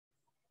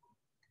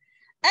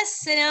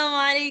Assalamu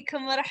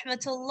alaikum wa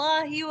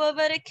rahmatullahi wa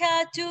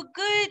barakatuh.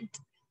 Good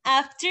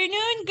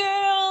afternoon,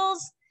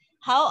 girls.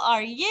 How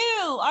are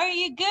you? Are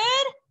you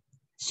good?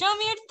 Show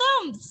me your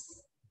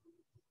thumbs.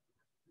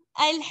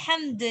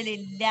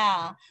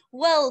 Alhamdulillah.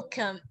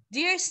 Welcome,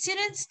 dear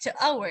students, to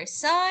our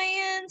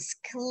science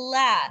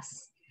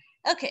class.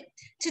 Okay,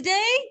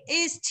 today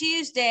is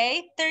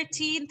Tuesday,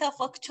 13th of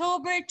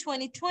October,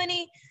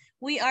 2020.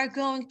 We are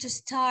going to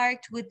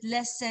start with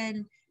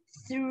lesson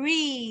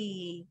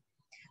 3.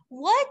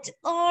 What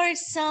are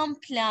some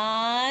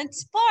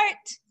plants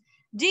part?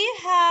 Do you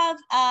have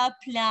a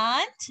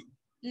plant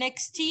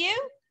next to you?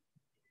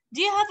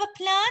 Do you have a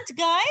plant,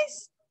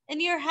 guys, in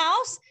your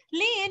house?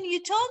 Leon,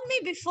 you told me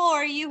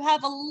before you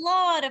have a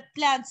lot of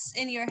plants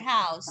in your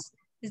house.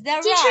 Is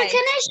that Teacher, right?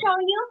 can I show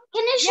you?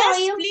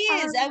 Yes,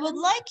 please. I would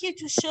like you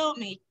to show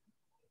me.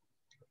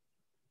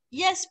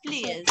 Yes,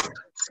 please.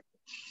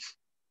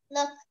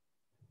 Look.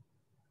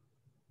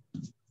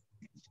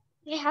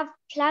 We have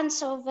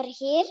plants over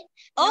here.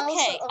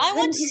 Okay, I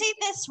want to see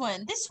this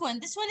one. This one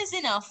is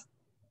enough.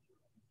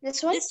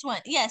 This one? This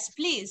one, yes,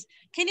 please.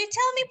 Can you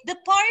tell me the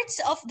parts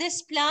of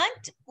this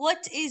plant?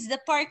 What is the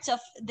parts of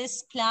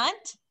this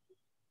plant?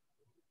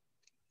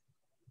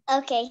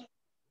 Okay.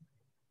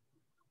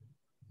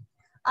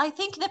 I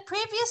think the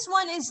previous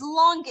one is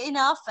long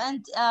enough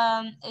and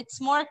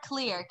it's more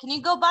clear. Can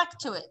you go back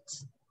to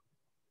it?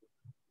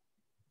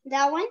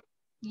 That one?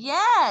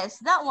 Yes,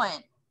 that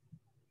one.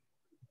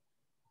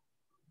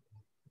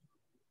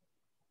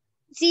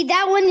 See,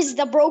 that one is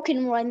the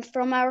broken one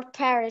from our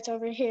parrot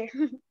over here.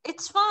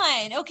 It's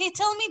fine. Okay,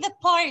 tell me the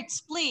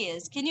parts,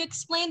 please. Can you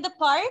explain the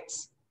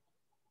parts?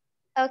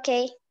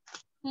 Okay.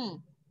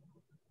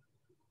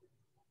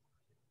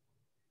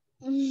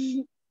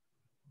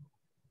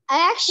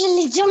 I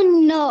actually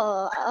don't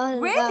know all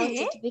about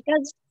it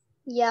because,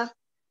 yeah.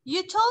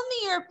 You told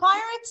me your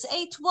parrots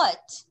ate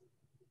what?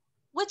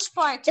 Which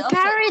part? The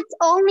parrot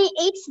only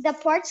eats the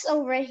parts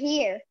over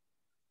here.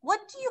 What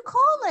do you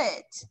call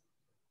it?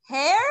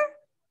 Hair?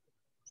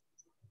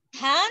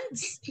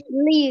 Hands?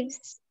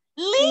 Leaves.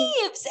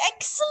 Leaves.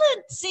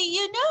 Excellent. See,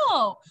 you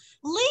know.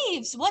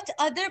 Leaves. What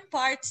other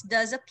parts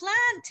does a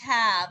plant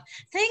have?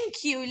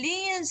 Thank you,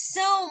 Leon,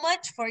 so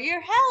much for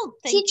your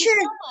help. Thank you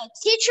so much.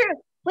 Teacher,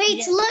 wait,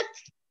 yes. Look.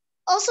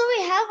 Also,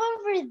 we have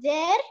over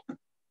there.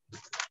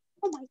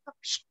 Oh my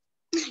gosh.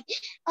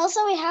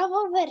 Also, we have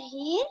over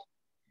here.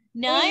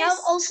 Nice. We have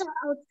also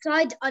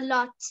outside a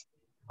lot.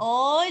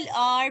 All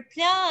are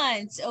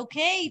plants.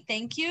 Okay.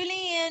 Thank you,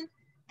 Leon.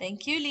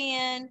 Thank you,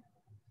 Leon.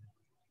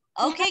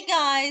 Okay,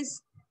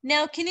 guys.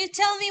 Now, can you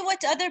tell me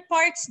what other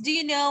parts do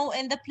you know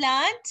in the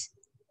plant?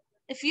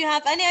 If you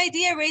have any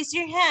idea, raise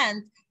your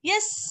hand.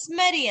 Yes,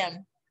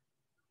 Mariam.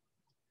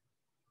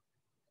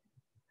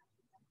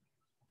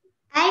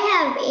 I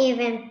have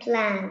even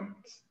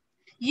plants.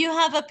 You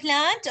have a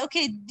plant?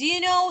 Okay, do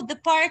you know the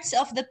parts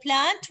of the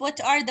plant?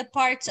 What are the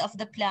parts of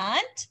the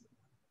plant?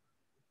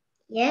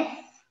 Yes.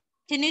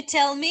 Can you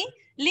tell me?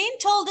 Lynn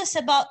told us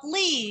about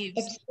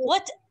leaves.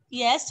 What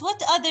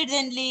other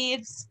than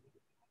leaves?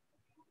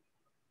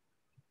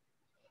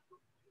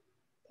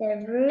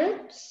 The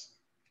roots.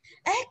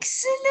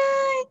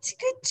 Excellent.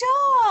 Good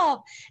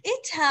job.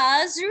 It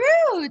has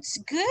roots.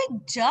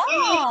 Good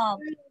job.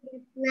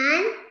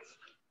 Plant.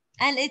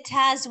 And it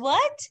has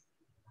what?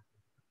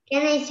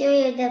 Can I show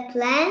you the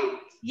plant?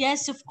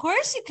 Yes, of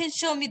course you can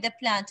show me the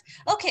plant.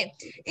 Okay,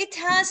 it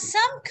has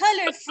some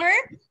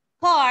colorful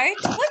part.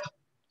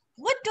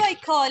 What do I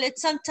call it?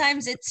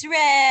 Sometimes it's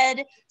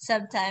red,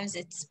 sometimes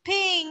it's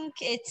pink,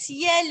 it's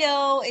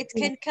yellow. It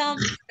can come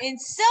in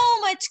so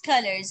much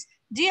colors.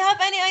 Do you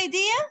have any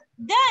idea?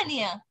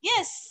 Dania,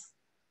 yes.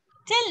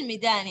 Tell me,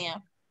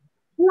 Dania.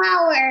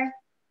 Flower.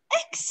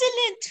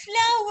 Excellent,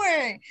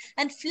 flower.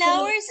 And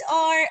flowers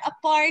are a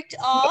part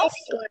of?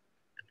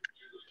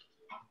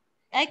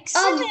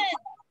 Excellent.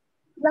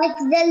 Like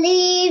the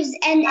leaves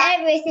and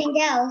everything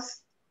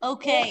else.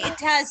 Okay, it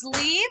has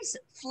leaves,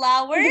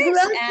 flowers,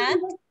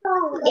 and?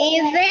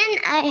 Even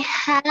I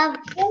have.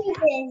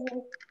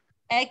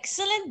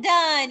 Excellent,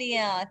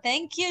 Dania.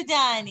 Thank you,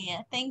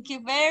 Dania. Thank you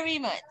very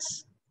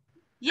much.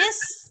 Yes,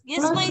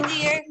 my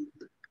dear.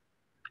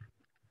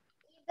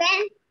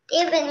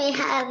 Even we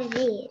have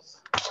these.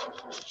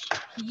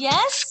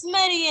 Yes,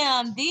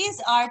 Mariam,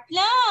 these are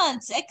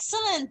plants.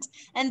 Excellent.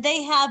 And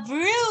they have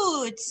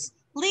roots,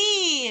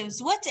 leaves.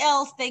 What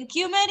else? Thank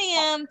you,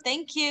 Mariam.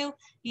 Thank you.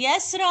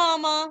 Yes,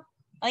 Rama.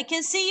 I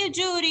can see you,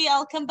 Judy.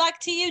 I'll come back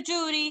to you,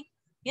 Judy.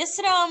 Yes,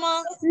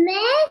 Rama.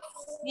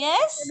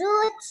 Yes?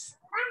 Roots.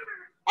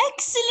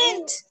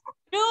 Excellent.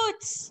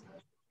 Roots.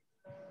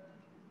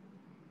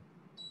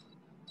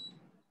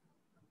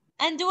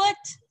 And what?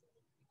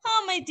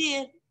 Oh, my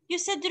dear. You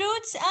said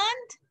roots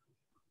and?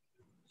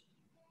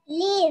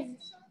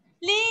 Leaves.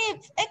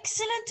 Leaves.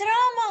 Excellent,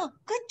 Rama.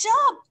 Good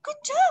job.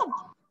 Good job.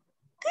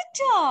 Good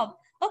job.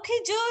 Okay,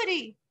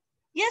 Judy.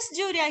 Yes,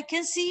 Judy, I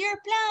can see your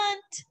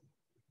plant.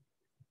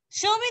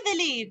 Show me the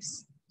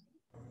leaves.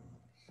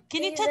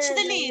 Can you touch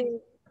the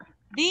leaves?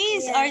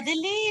 These are the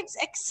leaves.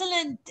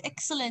 Excellent,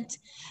 excellent.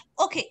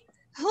 Okay,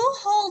 Who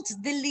holds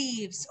the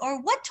leaves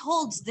or what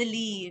holds the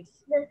leaf?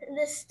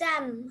 The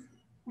stem.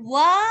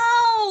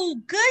 Wow,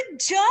 good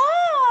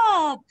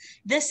job.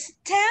 The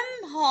stem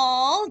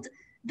hold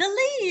the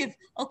leaf.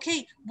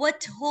 Okay,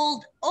 what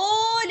hold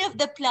all of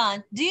the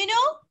plant? Do you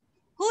know?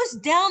 Who's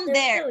down The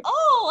there? fruit.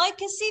 Oh, I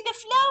can see the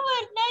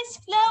flower. Nice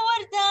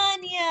flower,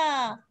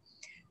 Dania.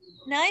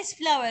 Nice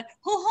flower.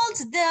 Who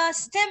holds the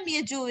stem,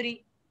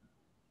 Yajuri?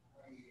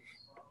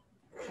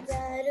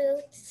 The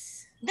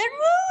roots. The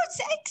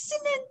roots.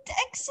 Excellent,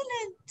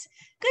 excellent.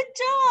 Good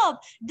job.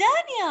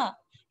 Dania,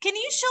 can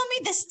you show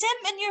me the stem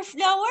in your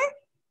flower?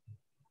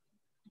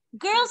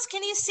 Girls,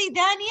 can you see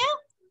Dania?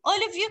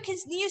 All of you, can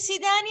you see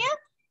Dania?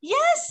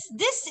 Yes,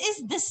 this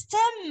is the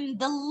stem.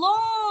 The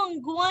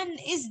long one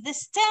is the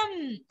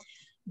stem.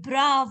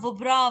 Bravo,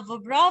 bravo,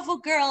 bravo,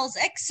 girls.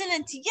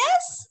 Excellent.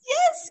 Yes,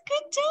 yes.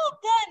 Good job,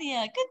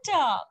 Dania. Good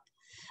job.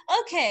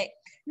 Okay,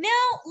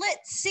 now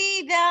let's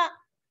see the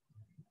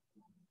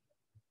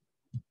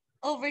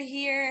over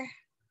here.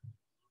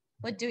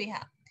 What do we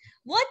have?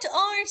 What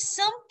are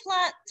some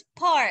plant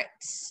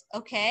parts?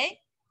 Okay.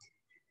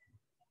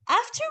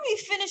 After we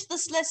finish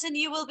this lesson,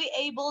 you will be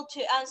able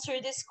to answer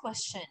this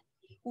question.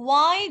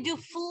 Why do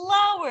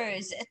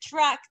flowers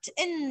attract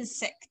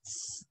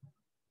insects?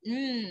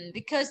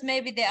 Because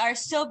maybe they are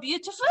so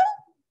beautiful?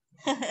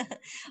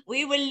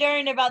 We will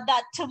learn about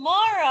that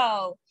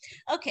tomorrow.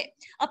 Okay,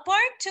 a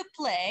part to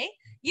play.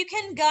 You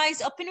can,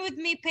 guys, open with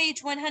me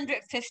page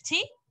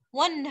 150.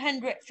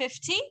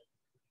 150.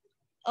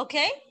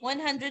 Okay,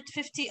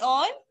 150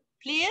 all,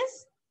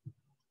 please.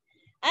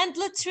 And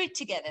let's read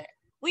together.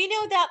 We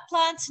know that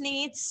plants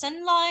need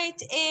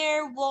sunlight,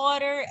 air,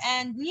 water,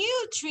 and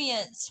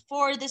nutrients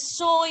for the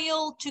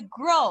soil to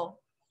grow.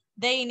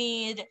 They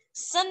need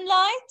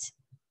sunlight,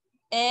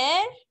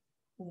 air,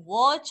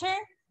 water,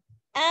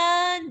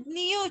 and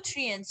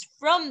nutrients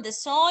from the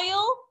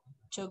soil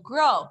to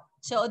grow.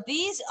 So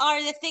these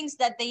are the things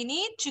that they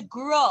need to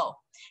grow.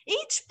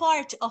 Each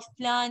part of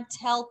plant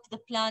help the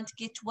plant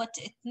get what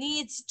it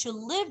needs to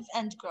live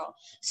and grow.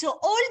 So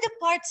all the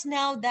parts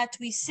now that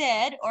we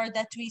said or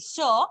that we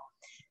saw,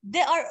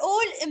 they are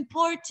all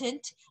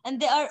important and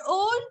they are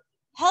all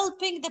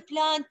helping the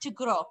plant to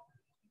grow.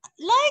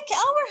 Like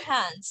our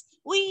hands,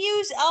 we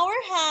use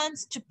our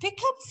hands to pick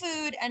up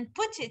food and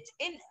put it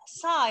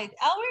inside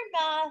our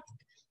mouth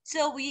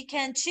so we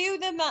can chew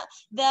the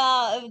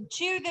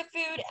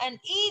food and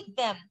eat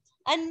them.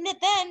 And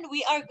then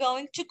we are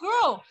going to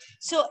grow.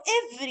 So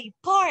every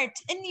part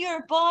in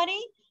your body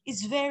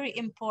is very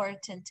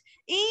important.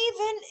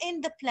 Even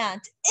in the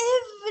plant,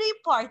 every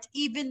part,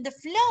 even the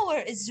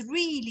flower is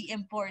really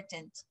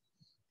important.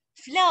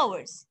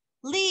 Flowers,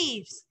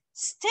 leaves,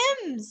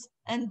 stems,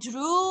 and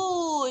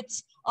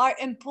roots are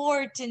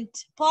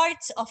important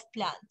parts of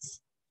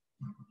plants.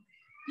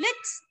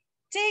 Let's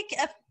take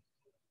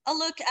a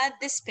look at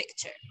this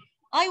picture.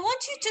 I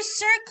want you to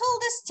circle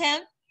the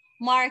stem,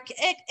 mark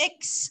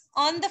X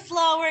on the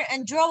flower,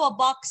 and draw a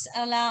box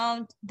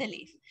around the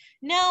leaf.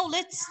 Now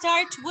let's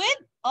start with,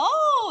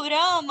 oh,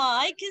 Rama,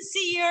 I can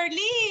see your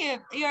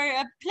leaf,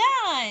 your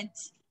plant.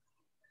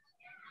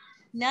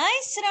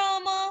 Nice,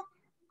 Rama.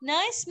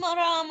 Nice,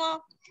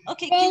 Rama.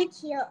 Okay,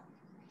 Thank you.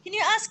 Can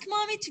you ask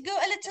mommy to go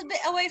a little bit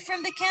away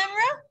from the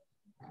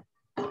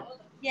camera?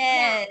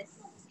 Yes.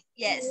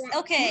 Yes.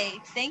 Okay.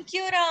 Thank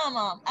you,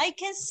 Rama. I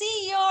can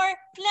see your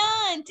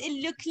plant.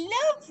 It looks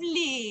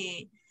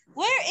lovely.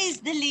 Where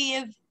is the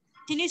leaf?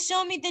 Can you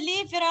show me the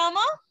leaf,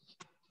 Rama?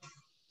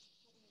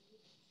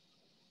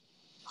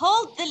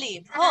 Hold the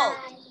leaf. Hold.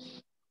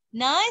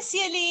 Nice,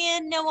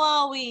 Yalin,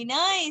 Nawawi.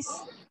 Nice.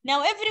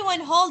 Now everyone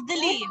hold the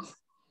leaf.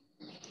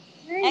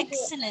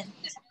 Excellent.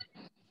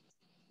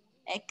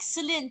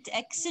 Excellent.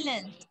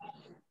 Excellent.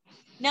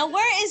 Now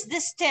where is the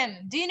stem?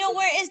 Do you know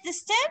where is the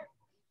stem?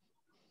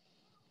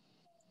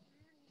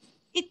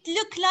 It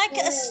looked like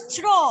a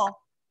straw.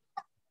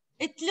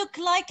 It looked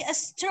like a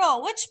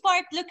straw. Which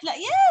part looked like?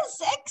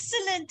 Yes,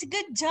 excellent.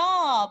 Good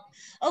job.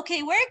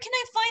 Okay, where can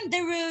I find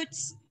the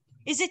roots?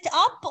 Is it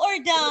up or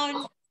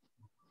down?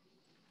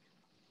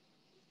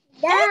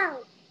 Down.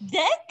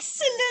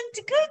 Excellent.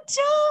 Good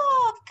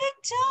job. Good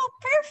job.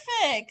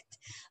 Perfect.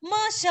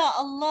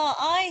 MashaAllah,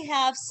 I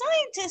have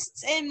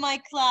scientists in my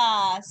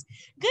class.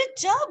 Good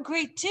job,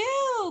 grade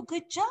 2.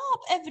 Good job,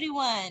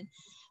 everyone.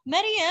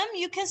 Maryam,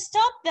 you can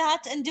stop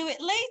that and do it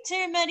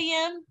later,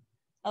 Maryam.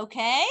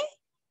 Okay?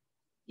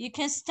 You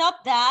can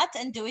stop that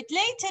and do it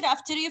later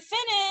after you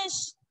finish.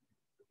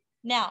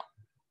 Now,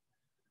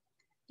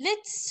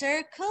 let's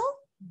circle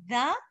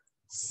the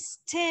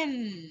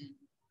stem.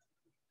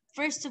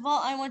 First of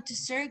all, I want to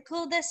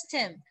circle the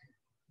stem.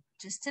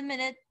 Just a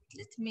minute.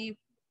 Let me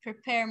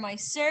prepare my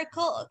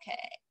circle.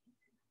 Okay.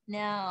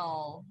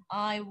 Now,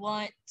 I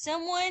want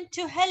someone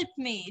to help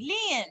me.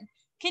 Lian,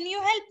 can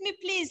you help me,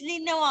 please,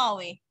 Lian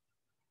Nawawi?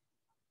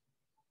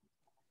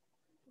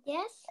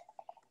 Yes.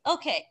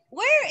 Okay,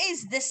 where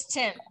is the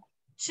stem?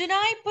 Should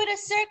I put a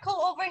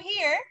circle over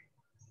here?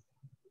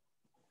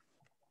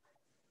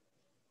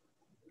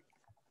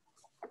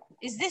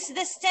 Is this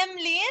the stem,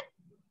 Lian?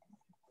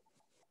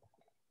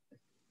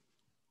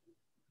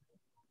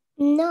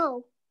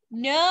 No.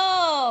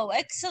 No,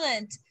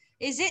 excellent.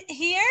 Is it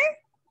here?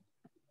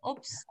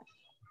 Oops.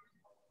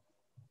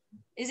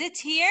 Is it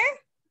here?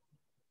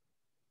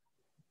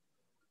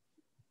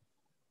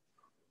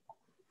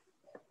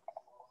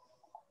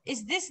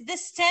 Is this the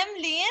stem,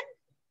 Lian?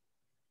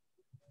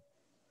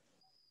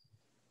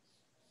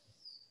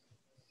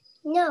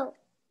 No.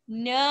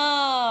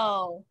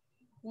 No.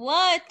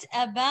 What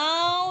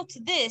about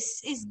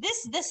this? Is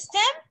this the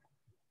stem?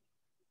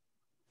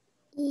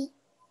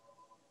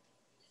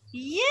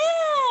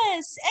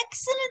 Yes,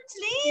 excellent,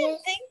 Lian.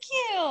 Yes. Thank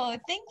you.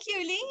 Thank you,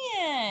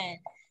 Lian.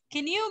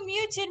 Can you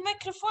mute your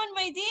microphone,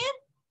 my dear?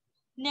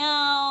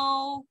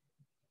 Now,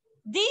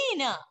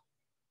 Dina.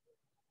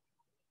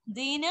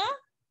 Dina?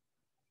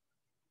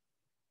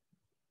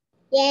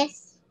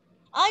 Yes.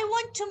 I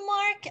want to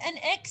mark an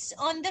X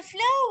on the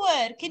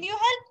flower. Can you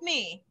help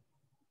me?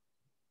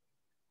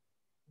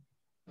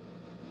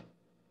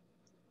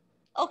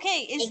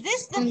 Okay, is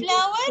this the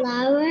flower?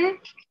 Flower.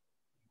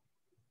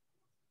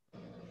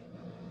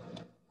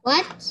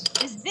 What?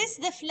 Is this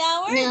the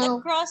flower? No.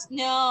 The cross?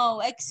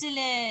 No,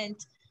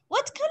 excellent.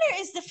 What color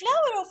is the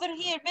flower over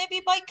here?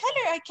 Maybe by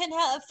color I can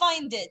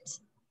find it.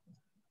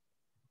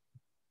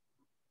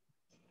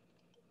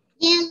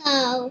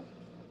 Yellow.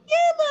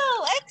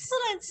 Yellow,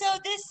 excellent. So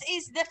this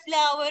is the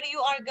flower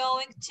you are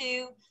going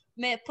to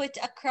put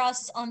a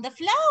cross on the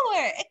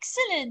flower.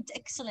 Excellent,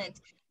 excellent.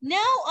 Now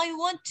I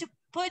want to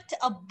put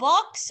a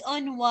box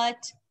on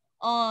what?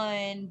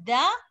 On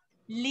the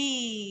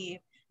leaf.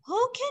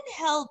 Who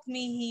can help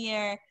me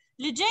here?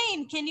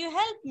 Lujane, can you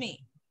help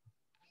me?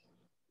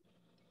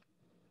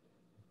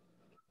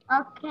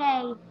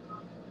 Okay.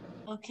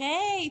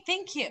 Okay,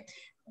 thank you.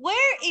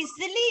 Where is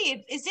the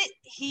leaf? Is it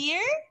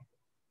here?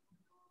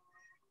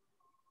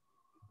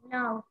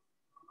 No.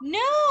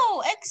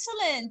 No,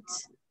 excellent.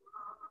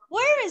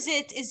 Where is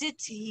it? Is it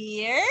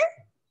here?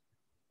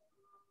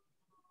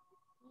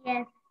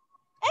 Yes.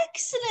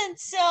 Excellent.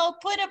 So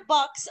put a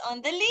box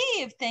on the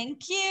leaf.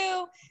 Thank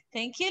you.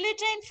 Thank you,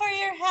 Lujane, for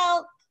your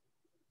help.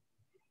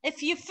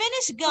 If you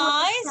finish,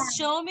 guys,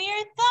 show me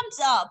your thumbs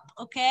up,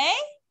 okay?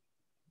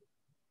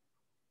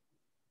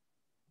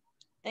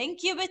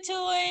 Thank you,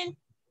 Batul.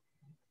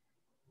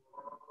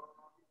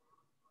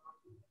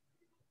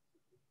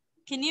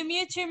 Can you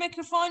mute your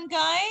microphone,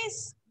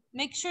 guys?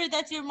 Make sure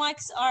that your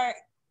mics are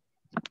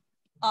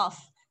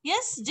off.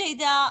 Yes,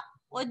 Jada,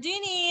 what do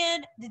you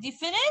need? Did you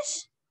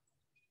finish?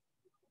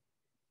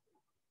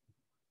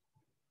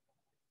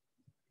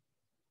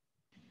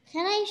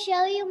 Can I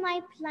show you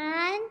my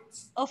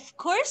plant? Of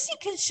course you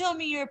can show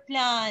me your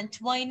plant.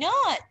 Why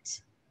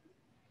not?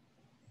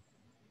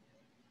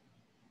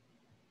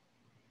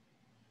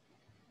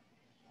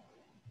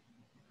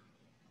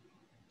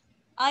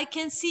 I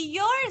can see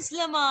yours,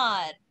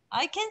 Lamar.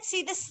 I can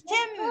see the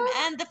stem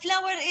and the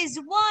flower is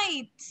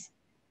white.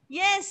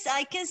 Yes,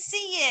 I can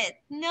see it.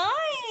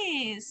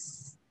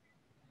 Nice.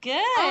 Good.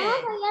 I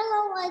have a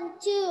yellow one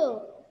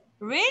too.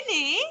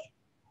 Really?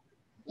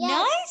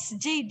 Yes.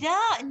 Nice,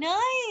 Jada.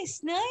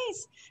 Nice,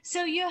 nice.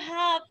 So you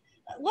have,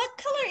 what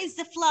color is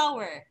the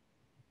flower?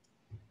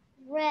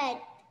 Red.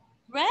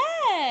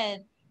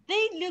 Red.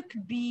 They look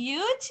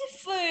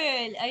beautiful.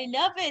 I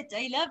love it.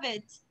 I love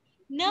it.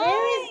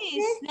 Where is Nice.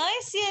 this?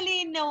 Nice,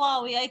 Yaleen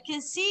Nawawi. I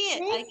can see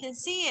it. I This? can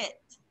see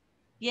it.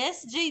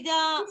 Yes,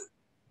 Jada.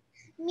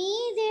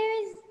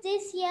 There is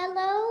this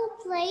yellow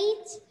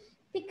plate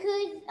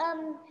because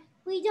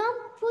we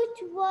don't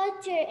put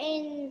water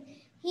in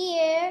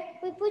here.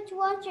 We put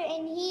water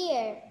in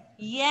here.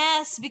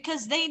 Yes,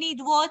 because they need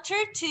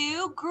water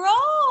to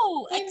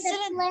grow. In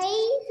Excellent. the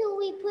place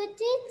we put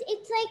it,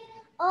 it's like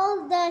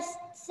all dust.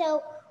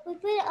 So we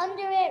put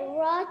under it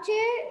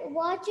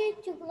water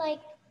to like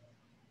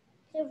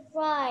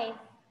survive.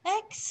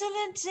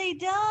 Excellent,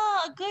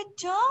 Jada. Good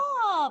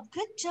job.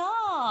 Good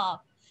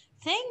job.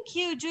 Thank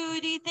you,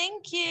 Judy.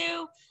 Thank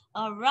you.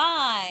 All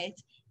right.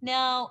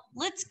 Now,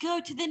 let's go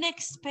to the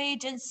next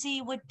page and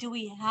see what do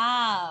we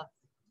have.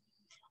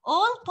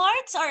 All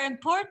parts are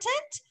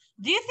important.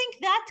 Do you think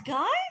that,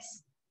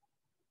 guys?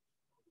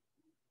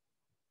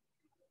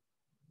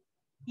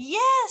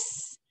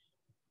 Yes.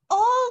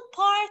 All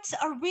parts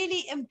are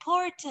really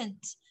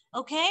important,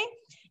 okay?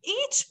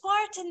 Each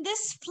part in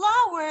this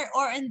flower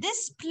or in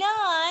this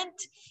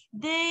plant,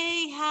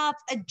 they have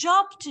a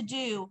job to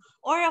do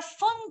or a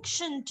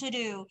function to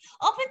do.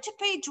 Open to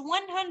page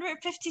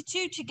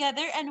 152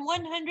 together and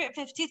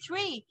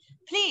 153.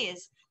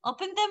 Please,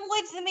 open them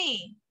with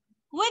me.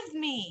 With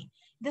me.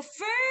 The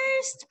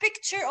first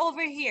picture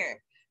over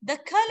here, the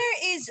color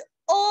is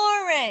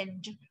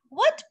orange.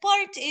 What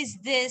part is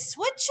this?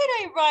 What should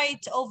I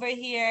write over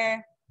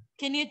here?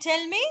 Can you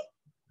tell me?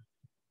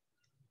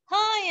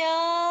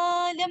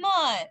 Hi,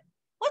 Lamar.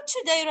 What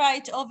should I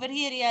write over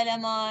here, ya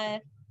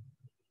Lamar?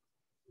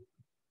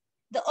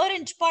 The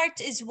orange part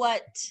is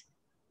what?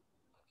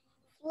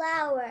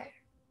 Flower.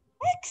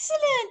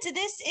 Excellent.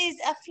 This is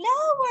a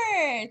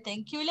flower.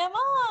 Thank you,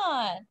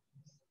 Lamar.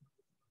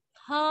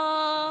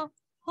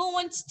 Who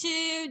wants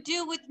to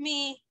do with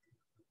me?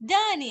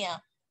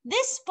 Dania.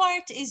 This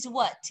part is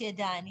what, ya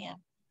Dania?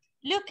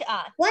 Look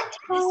at What?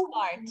 this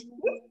part.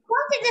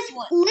 What is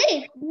a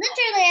leaf?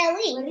 Literally a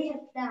leaf.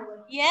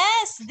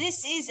 Yes,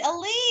 this is a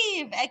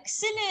leaf.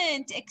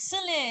 Excellent,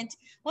 excellent.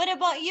 What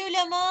about you,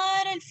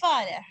 Lamar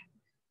Al-Faleh?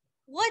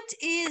 What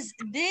is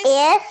this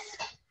Yes.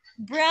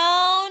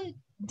 brown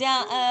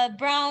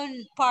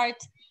brown part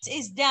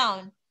is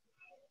down?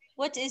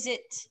 What is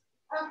it?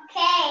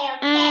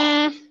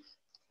 Okay.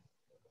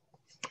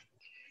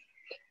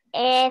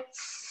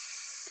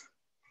 It's.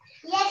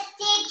 Yes,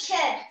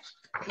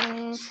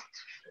 teacher.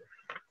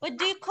 What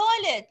do you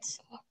call it?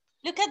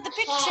 Look at the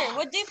picture.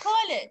 What do you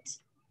call it?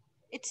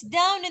 It's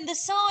down in the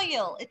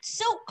soil. It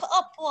soaks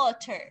up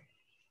water.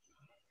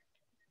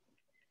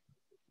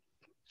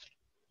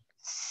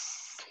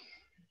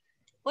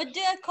 What do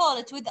I call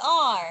it with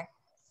R?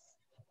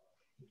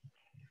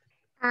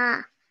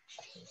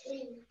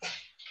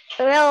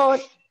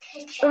 Root.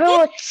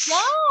 Good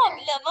job,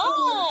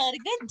 Lamar.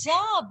 Good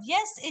job.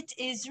 Yes, it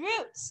is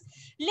roots.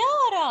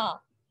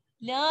 Lara.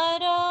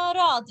 Lara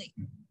Radi.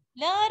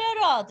 Lara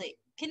Radi.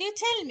 Can you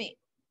tell me?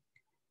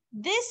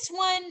 This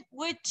one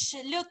which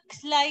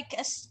looks like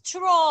a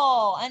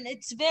straw and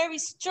it's very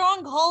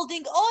strong,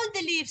 holding all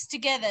the leaves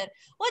together.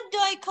 What do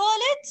I call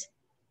it?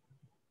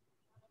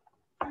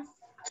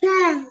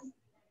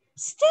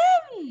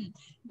 Stem.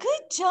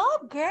 Good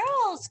job,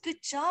 girls.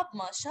 Good job,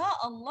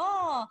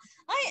 mashallah.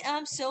 I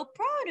am so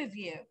proud of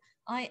you.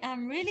 I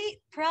am really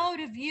proud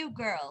of you,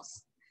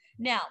 girls.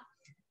 Now,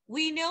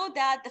 we know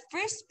that the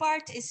first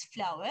part is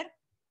flower.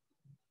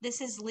 This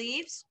is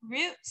leaves,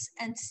 roots,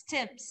 and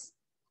stems.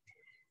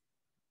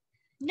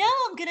 Now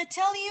I'm gonna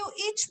tell you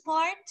each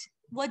part,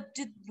 what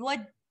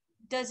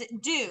does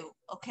it do,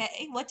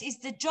 okay? What is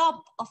the job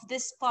of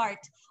this part,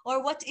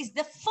 or what is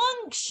the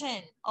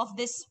function of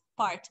this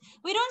part?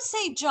 We don't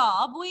say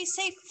job, we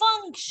say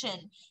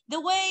function,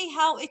 the way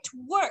how it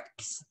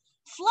works.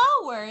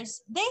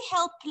 Flowers, they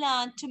help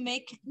plant to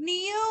make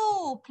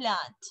new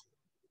plant.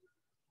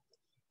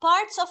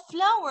 Parts of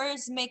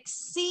flowers make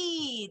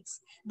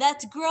seeds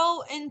that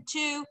grow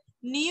into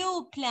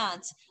new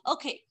plants.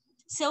 Okay,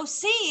 so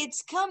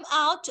seeds come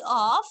out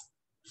of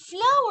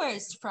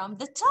flowers from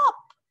the top,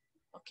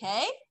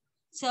 okay?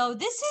 So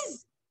this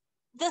is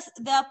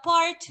the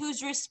part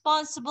who's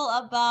responsible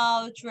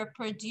about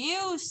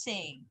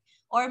reproducing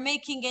or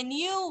making a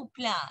new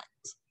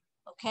plant,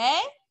 okay?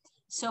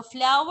 So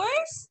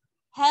flowers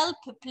help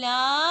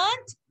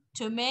plant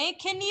to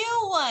make a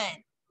new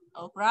one,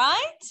 all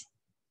right?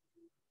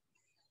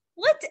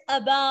 What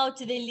about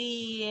the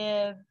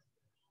leaf?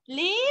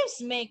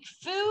 Leaves make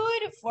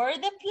food for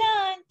the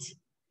plant.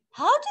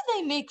 How do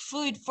they make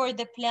food for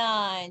the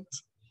plant?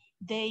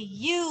 They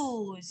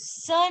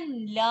use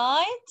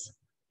sunlight,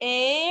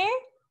 air,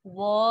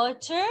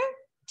 water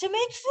to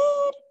make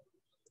food.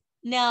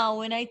 Now,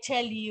 when I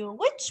tell you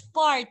which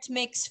part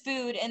makes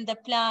food in the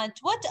plant,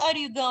 what are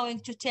you going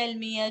to tell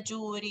me,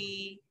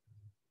 Ajuri?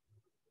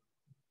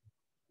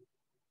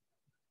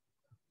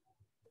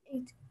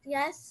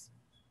 Yes.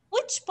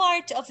 Which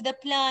part of the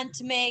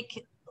plant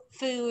make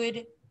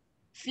food?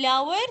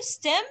 Flower,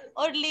 stem,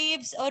 or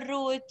leaves, or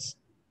roots?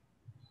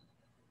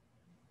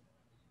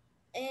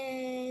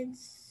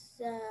 It's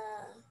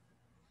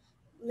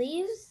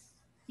leaves.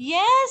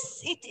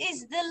 Yes, it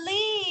is the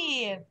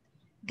leaf.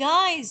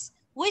 Guys,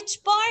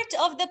 which part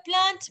of the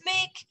plant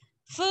make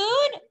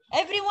food?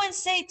 Everyone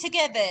say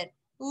together.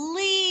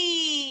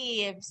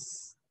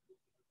 Leaves.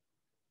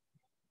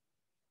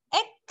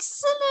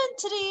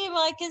 Excellent, Reem.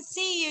 I can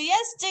see you.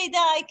 Yes, Jada,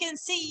 I can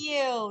see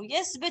you.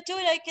 Yes,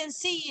 Batul, I can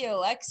see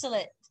you.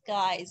 Excellent,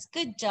 guys.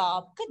 Good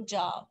job. Good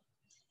job.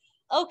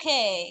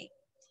 Okay.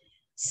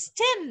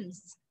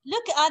 Stems.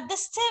 Look at the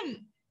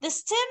stem. The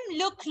stem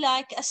look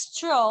like a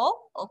straw,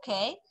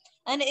 okay?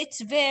 And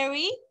it's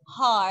very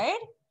hard.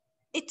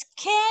 It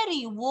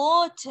carry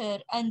water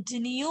and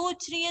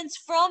nutrients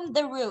from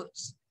the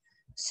roots.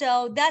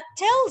 So that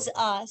tells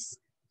us,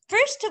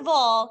 first of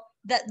all,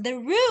 that the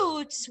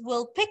roots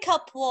will pick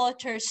up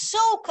water,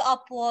 soak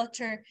up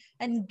water,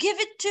 and give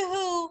it to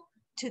who?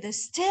 To the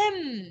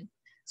stem.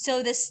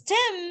 So the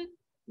stem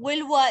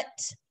will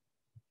what?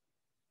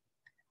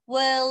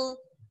 Will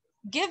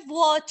give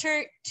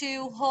water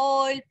to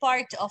whole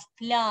part of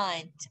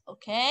plant,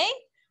 okay?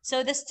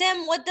 So the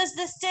stem, what does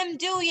the stem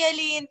do,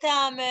 Yali and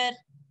Tamer?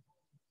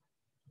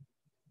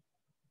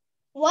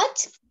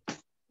 What?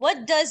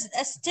 What does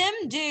a stem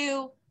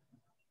do?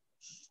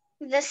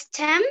 The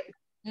stem?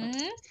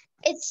 Mm-hmm.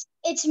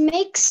 It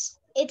makes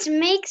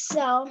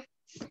fruit.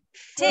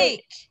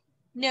 Take.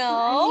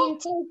 No.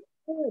 Take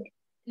food.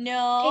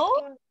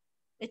 No.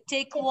 It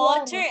take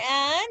water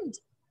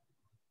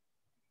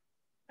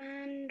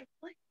and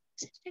what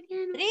is it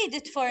again? read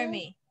it for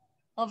me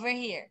over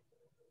here.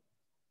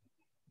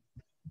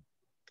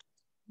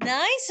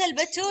 Nice,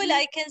 Al-Batul.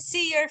 I can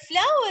see your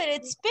flower.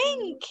 It's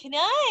pink.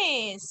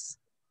 Nice.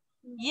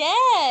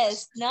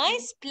 Yes,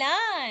 nice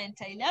plant.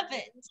 I love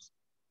it.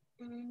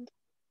 And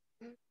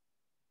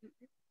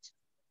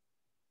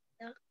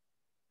the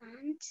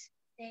plants,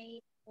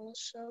 they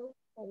also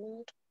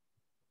hold.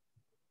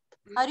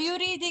 Are you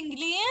reading,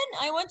 Lian?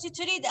 I want you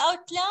to read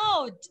out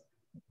loud.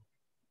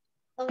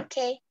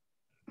 Okay.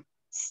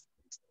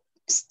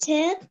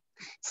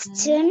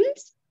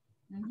 Stems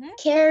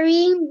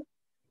carrying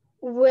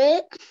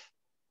with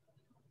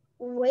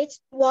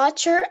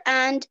water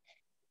and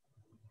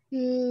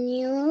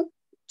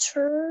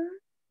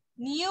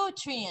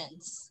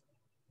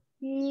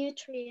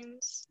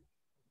nutrients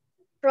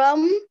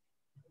from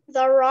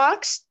the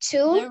rocks to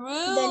the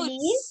the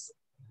leaves,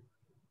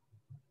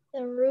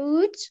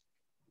 roots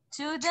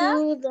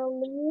the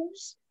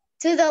roots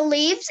to the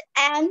leaves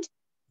and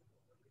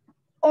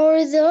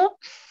or the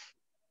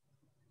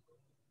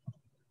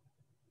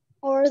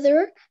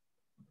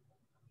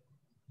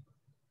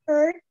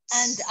earth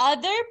and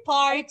other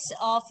parts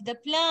of the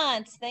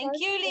plants. Thank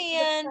you,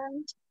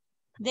 Lian.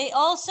 They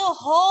also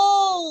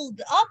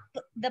hold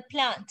up the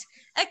plant.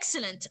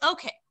 Excellent.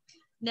 Okay.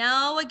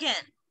 Now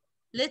again,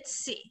 let's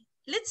see.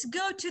 Let's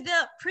go to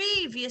the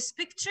previous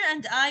picture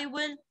and I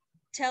will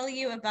tell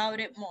you about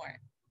it more.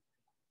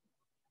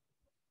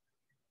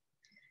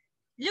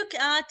 Look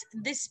at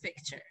this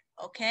picture,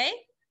 okay?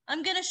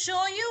 I'm gonna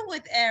show you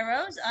with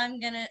arrows. I'm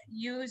gonna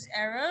use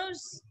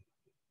arrows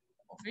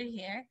over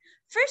here.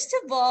 First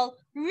of all,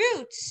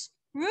 roots.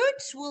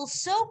 Roots will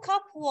soak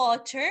up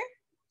water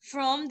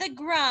from the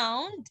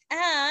ground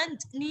and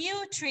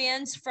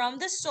nutrients from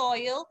the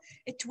soil.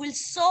 It will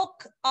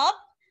soak up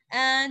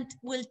and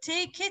will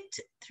take it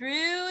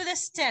through the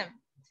stem.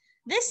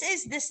 This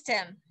is the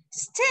stem.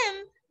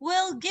 Stem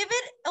will give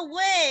it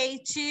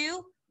away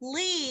to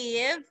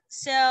leaf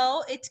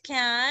so it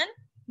can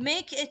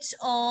make its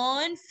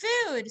own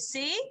food.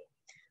 See?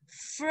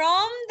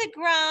 From the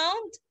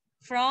ground,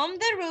 from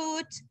the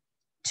root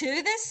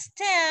to the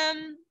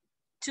stem,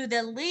 to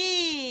the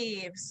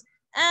leaves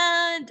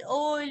and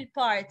all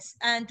parts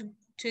and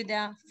to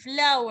the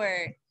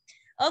flower.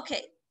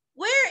 Okay,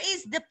 where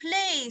is the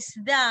place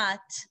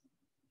that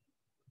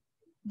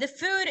the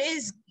food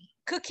is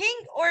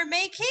cooking or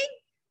making?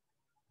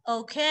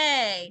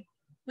 Okay,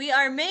 we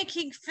are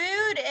making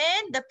food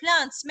and the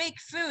plants make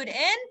food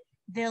in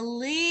the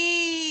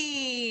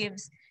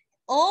leaves.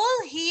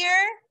 All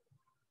here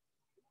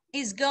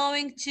is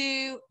going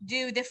to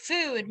do the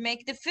food,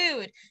 make the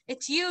food.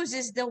 It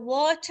uses the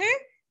water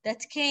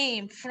that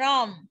came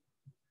from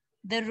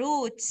the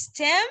root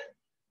stem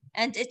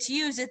and it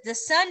uses the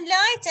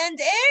sunlight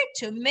and air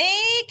to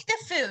make the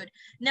food.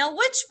 Now,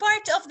 which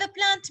part of the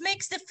plant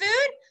makes the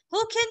food?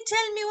 Who can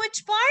tell me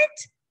which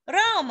part?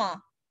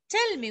 Rama,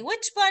 tell me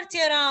which part,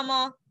 ya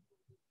Rama?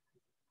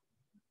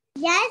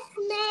 Yes,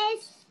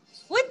 Miss.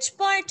 Which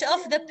part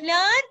of the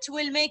plant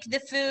will make the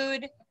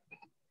food?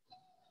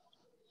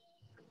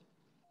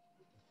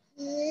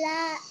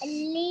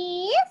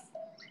 Leaf.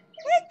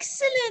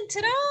 Excellent,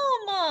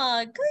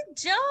 Rama. Good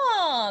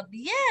job.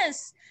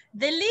 Yes,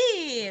 the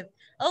leaf.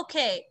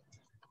 Okay,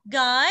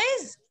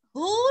 guys,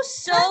 who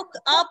soak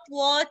up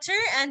water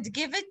and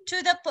give it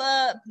to the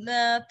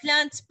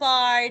plant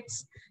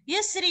parts?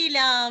 Yes,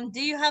 Rilam,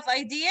 do you have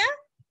idea?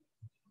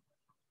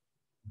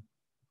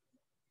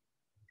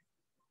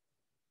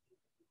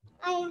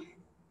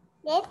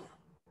 Yes.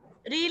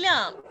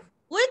 Rilam,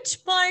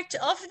 which part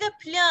of the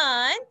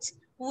plant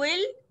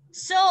will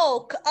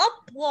soak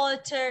up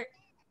water?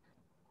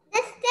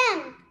 The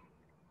stem.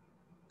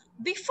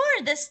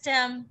 Before the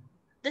stem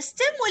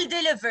will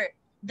deliver.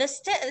 The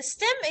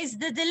stem is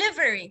the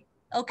delivery,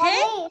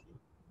 okay?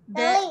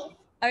 The leaf.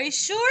 Are you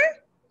sure?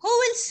 Who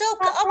will soak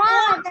The up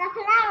flower. water?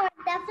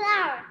 The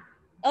flower.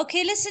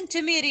 Okay, listen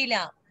to me,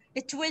 Rila.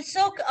 It will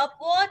soak up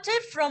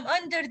water from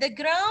under the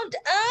ground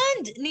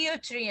and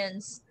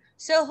nutrients.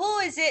 So who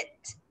is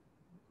it?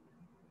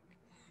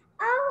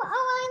 I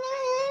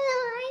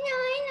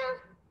know.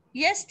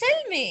 Yes,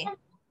 tell me.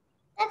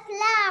 The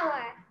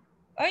flower.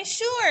 Are you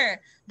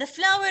sure? The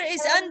flower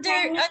is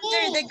under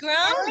the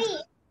ground? The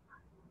leaf.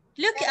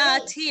 Look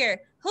at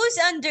here. Who's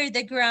under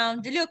the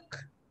ground?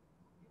 Look.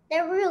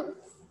 The root.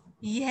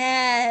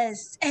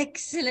 Yes,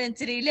 excellent,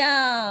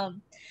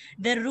 Rilam.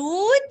 The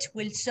root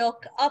will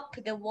soak up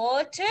the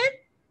water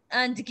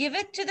and give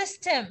it to the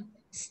stem.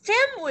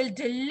 Stem will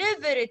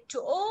deliver it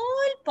to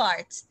all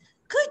parts.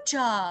 Good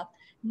job.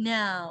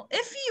 Now,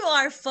 if you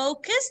are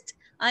focused,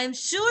 I'm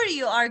sure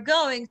you are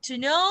going to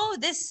know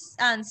this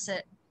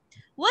answer.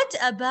 What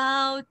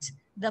about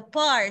the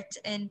part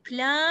in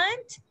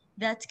plant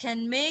that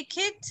can make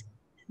it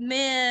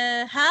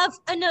have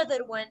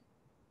another one?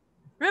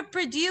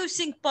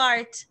 Reproducing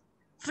part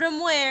from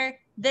where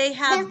they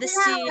have the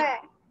seed.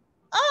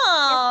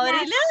 Oh,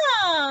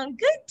 Rilam,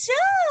 good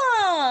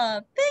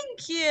job.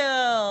 Thank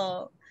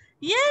you.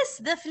 Yes,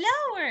 the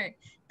flower.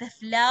 The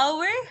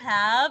flower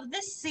have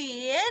the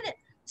seed,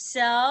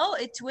 so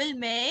it will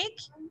make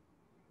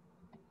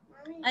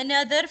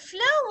another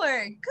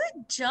flower.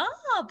 Good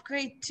job,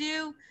 grade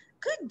 2.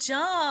 Good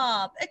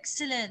job.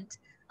 Excellent.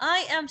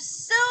 I am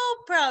so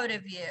proud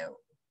of you.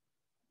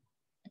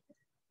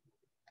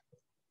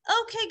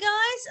 Okay,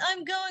 guys,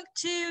 I'm going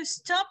to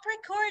stop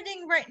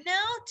recording right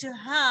now to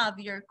have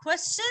your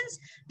questions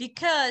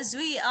because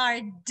we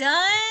are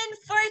done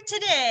for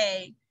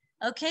today.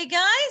 Okay,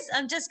 guys,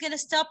 I'm just going to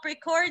stop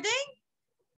recording.